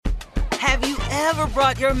Have you ever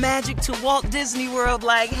brought your magic to Walt Disney World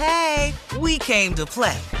like, hey, we came to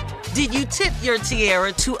play? Did you tip your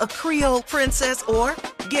tiara to a Creole princess or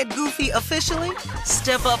get goofy officially?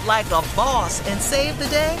 Step up like a boss and save the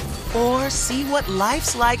day? Or see what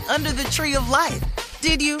life's like under the tree of life?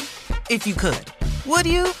 Did you? If you could. Would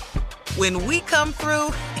you? When we come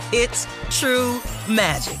through, it's true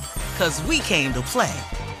magic. 'Cause we came to play.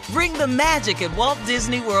 Bring the magic at Walt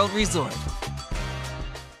Disney World Resort.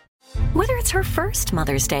 Whether it's her first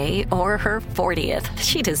Mother's Day or her 40th,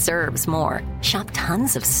 she deserves more. Shop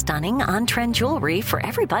tons of stunning on-trend jewelry for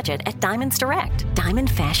every budget at Diamonds Direct. Diamond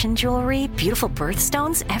fashion jewelry, beautiful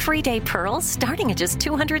birthstones, everyday pearls starting at just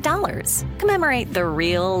 $200. Commemorate the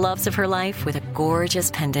real loves of her life with a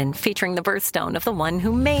gorgeous pendant featuring the birthstone of the one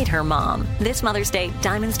who made her mom. This Mother's Day,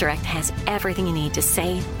 Diamonds Direct has everything you need to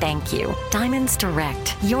say thank you. Diamonds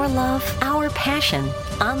Direct. Your love, our passion.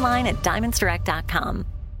 Online at diamondsdirect.com.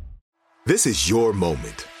 This is your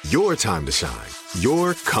moment, your time to shine,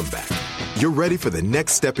 your comeback. You're ready for the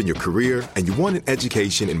next step in your career, and you want an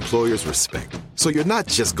education employers respect. So you're not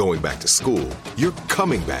just going back to school, you're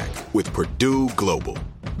coming back with Purdue Global.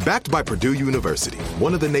 Backed by Purdue University,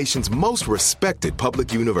 one of the nation's most respected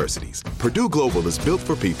public universities, Purdue Global is built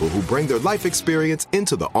for people who bring their life experience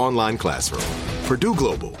into the online classroom. Purdue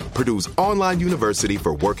Global, Purdue's online university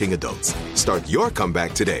for working adults. Start your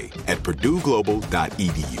comeback today at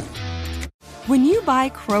purdueglobal.edu. When you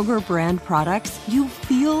buy Kroger brand products, you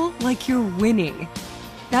feel like you're winning.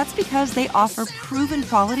 That's because they offer proven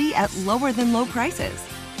quality at lower than low prices.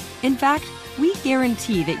 In fact, we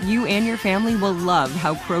guarantee that you and your family will love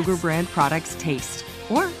how Kroger brand products taste,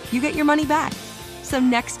 or you get your money back. So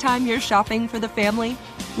next time you're shopping for the family,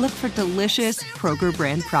 look for delicious Kroger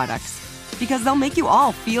brand products, because they'll make you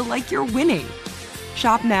all feel like you're winning.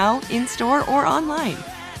 Shop now, in-store, or online.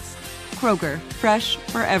 Kroger, fresh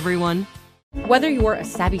for everyone. Whether you're a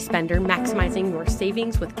savvy spender maximizing your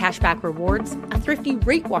savings with cashback rewards, a thrifty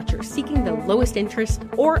rate watcher seeking the lowest interest,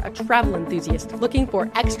 or a travel enthusiast looking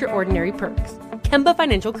for extraordinary perks, Kemba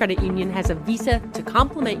Financial Credit Union has a visa to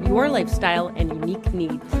complement your lifestyle and unique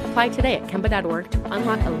needs. Apply today at Kemba.org to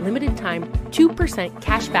unlock a limited time 2%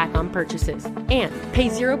 cash back on purchases and pay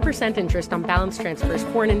 0% interest on balance transfers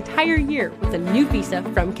for an entire year with a new visa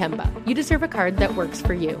from Kemba. You deserve a card that works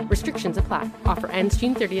for you. Restrictions apply. Offer ends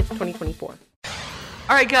June 30th, 2024.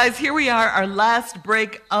 All right, guys, here we are, our last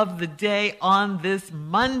break of the day on this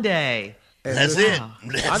Monday. That's it.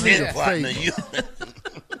 I need a favor.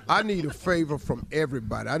 I need a favor from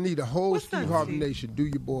everybody. I need the whole Steve Harvey Nation, do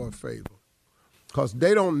your boy a favor. Because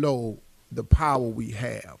they don't know the power we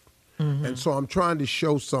have. Mm-hmm. And so I'm trying to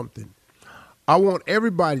show something. I want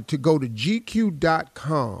everybody to go to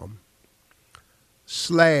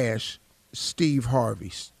GQ.com/Steve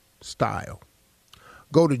Harvey style.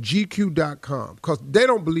 Go to GQ.com because they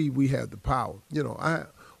don't believe we have the power. You know,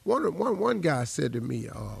 one guy said to me,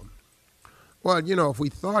 well, you know, if we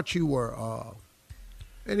thought you were,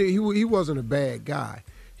 and he wasn't a bad guy.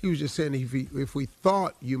 He was just saying if we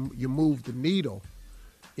thought you moved the needle,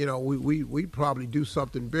 you know, we'd probably do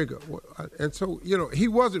something bigger. And so, you know, he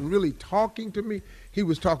wasn't really talking to me. He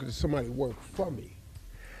was talking to somebody who worked for me.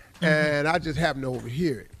 Mm-hmm. And I just happened to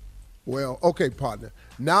overhear it. Well, okay, partner.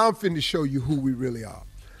 Now I'm finna show you who we really are.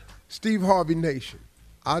 Steve Harvey Nation,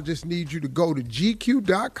 I just need you to go to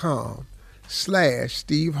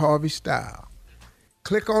GQ.com/Steve Harvey Style.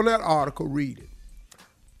 Click on that article, read it.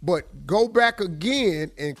 But go back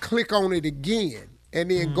again and click on it again. And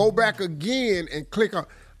then go back again and click on.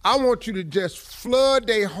 I want you to just flood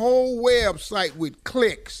their whole website with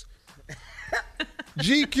clicks.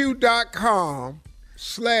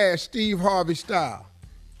 GQ.com/Steve Harvey Style.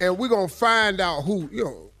 And we're going to find out who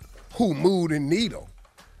moved the needle.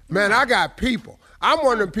 Man, I got people. I'm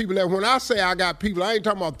one of them people that when I say I got people, I ain't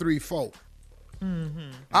talking about 3, 4.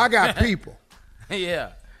 Mm-hmm. I got people.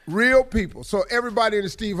 Yeah. Real people. So everybody in the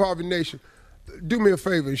Steve Harvey Nation, do me a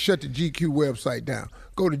favor and shut the GQ website down.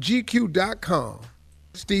 Go to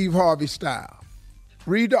GQ.com/Steve Harvey Style.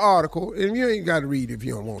 Read the article, and you ain't got to read if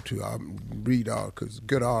you don't want to. I'll read the article. It's a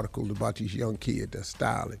good article about these young kids that's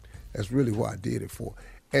styling. That's really what I did it for.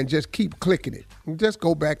 And just keep clicking it. And just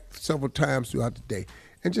go back several times throughout the day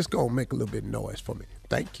and just go and make a little bit of noise for me.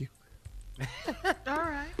 Thank you. All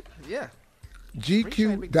right. Yeah.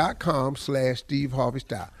 GQ.com/Steve Harvey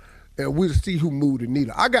Style. And we'll see who moved the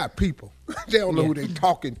needle. I got people. They don't know who they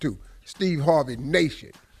talking to. Steve Harvey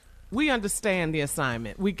Nation. We understand the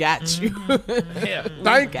assignment. We got you. Yeah.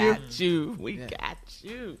 Thank you. We got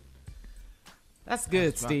you. That's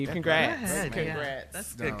good, Steve. Congrats. Congrats.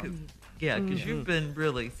 That's good. Yeah, because you've been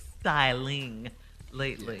really styling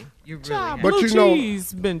lately. You really Child, have. But blue you know-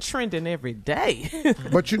 cheese been trending every day.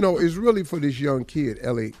 But it's really for this young kid,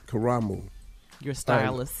 Ellie Karamu. Your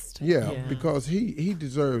stylist. Yeah, because he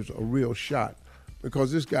deserves a real shot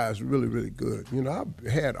because this guy is really, really good.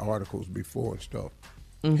 I've had articles before and stuff.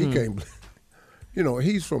 He came,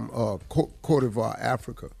 he's from Cote d'Ivoire,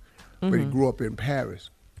 Africa, but he grew up in Paris.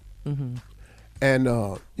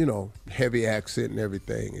 And, heavy accent and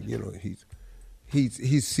everything. And,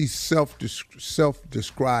 he's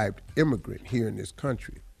self-described immigrant here in this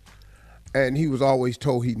country. And he was always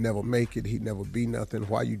told he'd never make it, he'd never be nothing.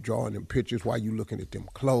 Why you drawing them pictures? Why you looking at them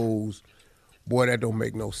clothes? Boy, that don't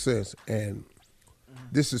make no sense. And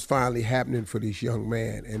this is finally happening for this young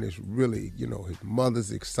man. And it's really, his mother's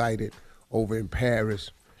excited over in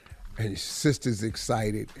Paris. And his sister's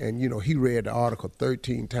excited. And, he read the article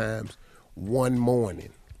 13 times one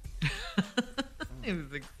morning. He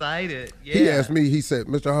was excited. Yeah. He asked me, he said,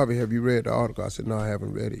 Mr. Harvey, have you read the article? I said, no, I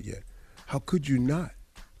haven't read it yet. How could you not?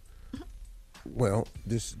 Well,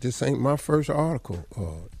 this ain't my first article,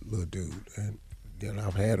 little dude, and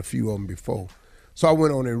I've had a few of them before. So I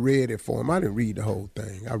went on and read it for him. I didn't read the whole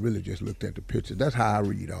thing. I really just looked at the pictures. That's how I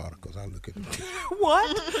read articles. I look at the pictures. What?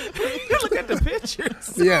 You look at the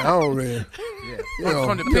pictures. Yeah, I don't read. Yeah.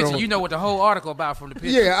 From the picture, you know what the whole article about from the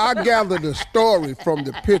picture. Yeah, I gather the story from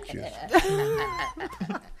the pictures.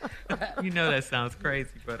 That sounds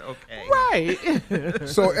crazy, but okay. Right.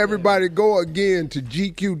 So everybody go again to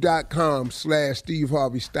GQ.com/Steve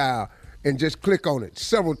Harvey Style and just click on it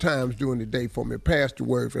several times during the day for me. Pass the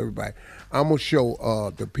word for everybody. I'm going to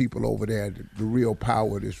show the people over there the real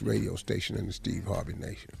power of this radio station and the Steve Harvey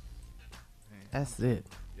Nation. That's it.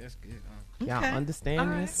 That's good. Y'all Okay. understand All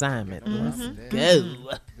the right. assignment. Let's Let's go.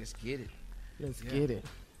 Let's get it. Let's get it.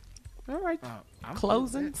 All right. I'm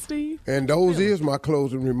Closing, Steve. And those is my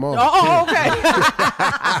closing remarks. Oh, okay.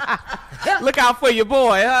 Look out for your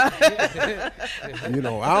boy, huh? I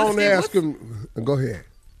don't ask him. Go ahead.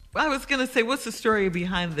 I was going to say, what's the story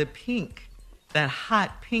behind that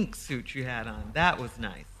hot pink suit you had on? That was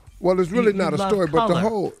nice. Well, it's really You not a love story, but the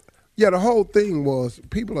color. whole thing was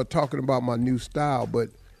people are talking about my new style, but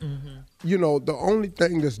the only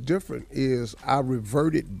thing that's different is I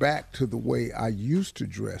reverted back to the way I used to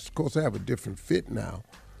dress. Of course, I have a different fit now,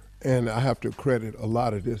 and I have to credit a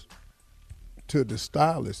lot of this to the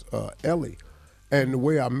stylist, Ellie. And the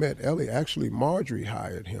way I met Ellie, actually, Marjorie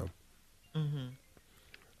hired him.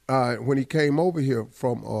 When he came over here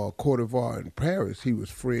from Cote d'Ivoire in Paris, he was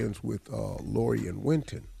friends with Laurie and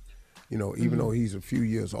Winton. Even though he's a few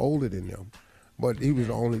years older than them. But they were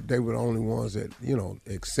the only ones that,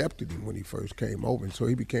 accepted him when he first came over. And so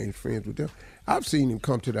he became friends with them. I've seen him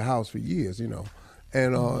come to the house for years, And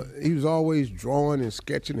he was always drawing and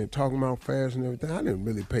sketching and talking about fast and everything. I didn't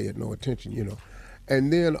really pay it no attention,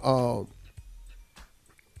 And then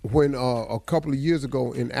when a couple of years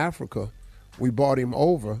ago in Africa, we brought him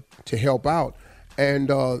over to help out. And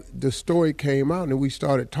the story came out, and we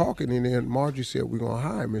started talking, and then Margie said, we're going to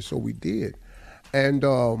hire him, and so we did. And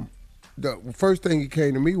the first thing he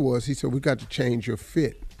came to me was, he said, we got to change your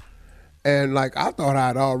fit. And, I thought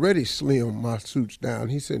I'd already slimmed my suits down.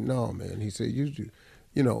 He said, no, man. He said,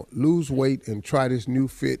 lose weight and try this new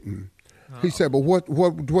fit. And he said, but what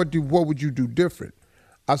would you do different?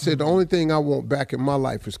 I said, the only thing I want back in my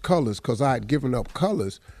life is colors, because I had given up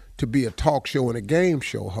colors to be a talk show and a game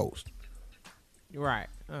show host. Right.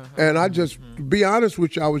 And I just, to be honest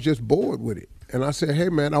with you, I was just bored with it. And I said, hey,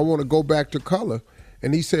 man, I want to go back to color.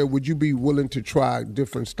 And he said, would you be willing to try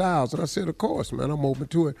different styles? And I said, of course, man, I'm open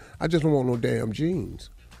to it. I just don't want no damn jeans.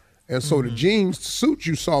 And so the jeans suit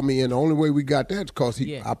you saw me in, the only way we got that is because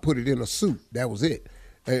I put it in a suit. That was it.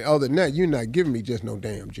 And other than that, you're not giving me just no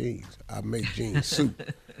damn jeans. I make jeans suit.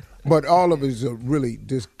 But all of it is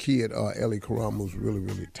this kid, Ellie Karamu's really,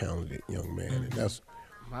 really talented young man. And that's,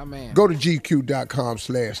 my man. Go to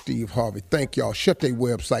GQ.com/Steve Harvey. Thank y'all. Shut their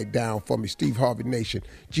website down for me, Steve Harvey Nation.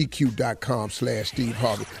 GQ.com/Steve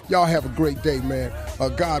Harvey. Y'all have a great day, man.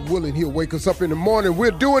 God willing, he'll wake us up in the morning.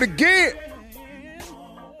 We'll do it again.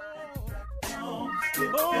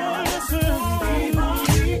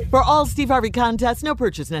 For all Steve Harvey contests, no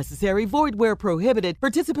purchase necessary, void where prohibited.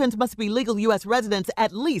 Participants must be legal U.S. residents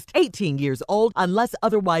at least 18 years old unless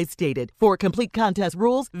otherwise stated. For complete contest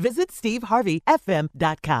rules, visit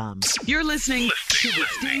SteveHarveyFM.com. You're listening to the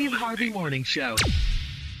Steve Harvey Morning Show.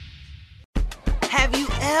 Have you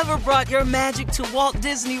ever brought your magic to Walt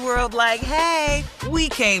Disney World like, hey, we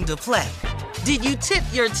came to play? Did you tip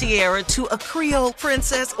your tiara to a Creole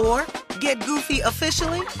princess or get goofy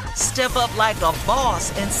officially? Step up like a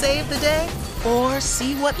boss and save the day? Or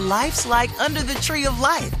see what life's like under the tree of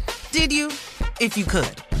life? Did you? If you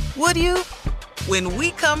could. Would you? When we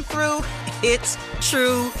come through, it's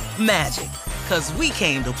true magic. 'Cause we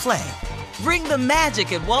came to play. Bring the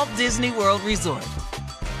magic at Walt Disney World Resort.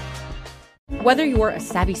 Whether you're a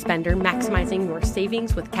savvy spender maximizing your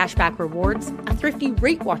savings with cashback rewards, a thrifty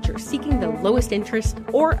rate watcher seeking the lowest interest,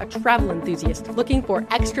 or a travel enthusiast looking for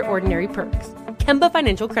extraordinary perks, Kemba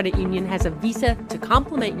Financial Credit Union has a visa to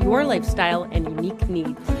complement your lifestyle and unique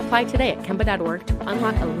needs. Apply today at Kemba.org to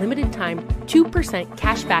unlock a limited time 2%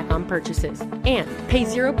 cash back on purchases and pay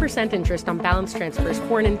 0% interest on balance transfers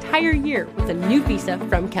for an entire year with a new visa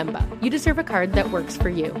from Kemba. You deserve a card that works for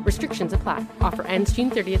you. Restrictions apply. Offer ends June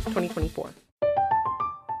 30th, 2024.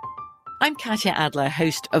 I'm Katya Adler,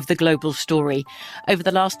 host of The Global Story. Over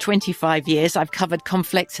the last 25 years, I've covered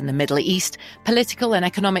conflicts in the Middle East, political and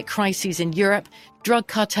economic crises in Europe, drug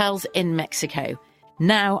cartels in Mexico.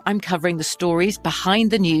 Now I'm covering the stories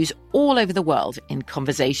behind the news all over the world in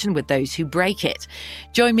conversation with those who break it.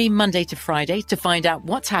 Join me Monday to Friday to find out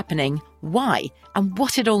what's happening, why, and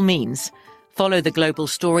what it all means. Follow The Global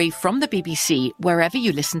Story from the BBC wherever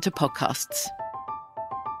you listen to podcasts.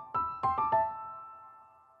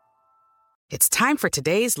 It's time for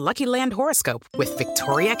today's Lucky Land horoscope with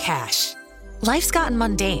Victoria Cash. Life's gotten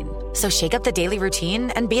mundane, so shake up the daily routine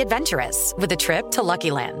and be adventurous with a trip to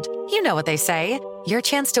Lucky Land. You know what they say, your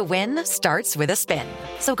chance to win starts with a spin.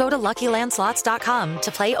 So go to LuckyLandSlots.com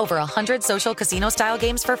to play over 100 social casino-style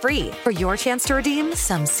games for free for your chance to redeem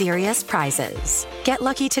some serious prizes. Get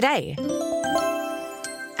lucky today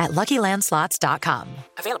at LuckyLandSlots.com.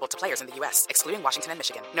 Available to players in the U.S., excluding Washington and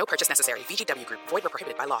Michigan. No purchase necessary. VGW Group. Void where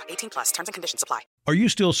prohibited by law. 18+. Terms and conditions apply. Are you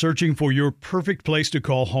still searching for your perfect place to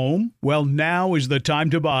call home? Well, now is the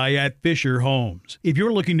time to buy at Fisher Homes. If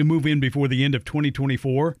you're looking to move in before the end of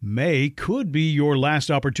 2024, May could be your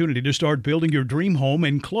last opportunity to start building your dream home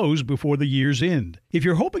and close before the year's end. If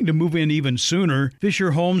you're hoping to move in even sooner,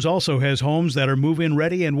 Fisher Homes also has homes that are move-in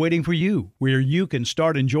ready and waiting for you, where you can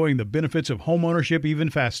start enjoying the benefits of homeownership even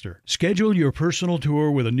faster. Schedule your personal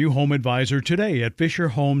tour with a new home advisor today at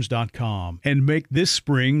FisherHomes.com and make this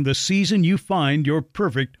spring the season you find your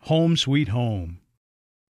perfect home sweet home.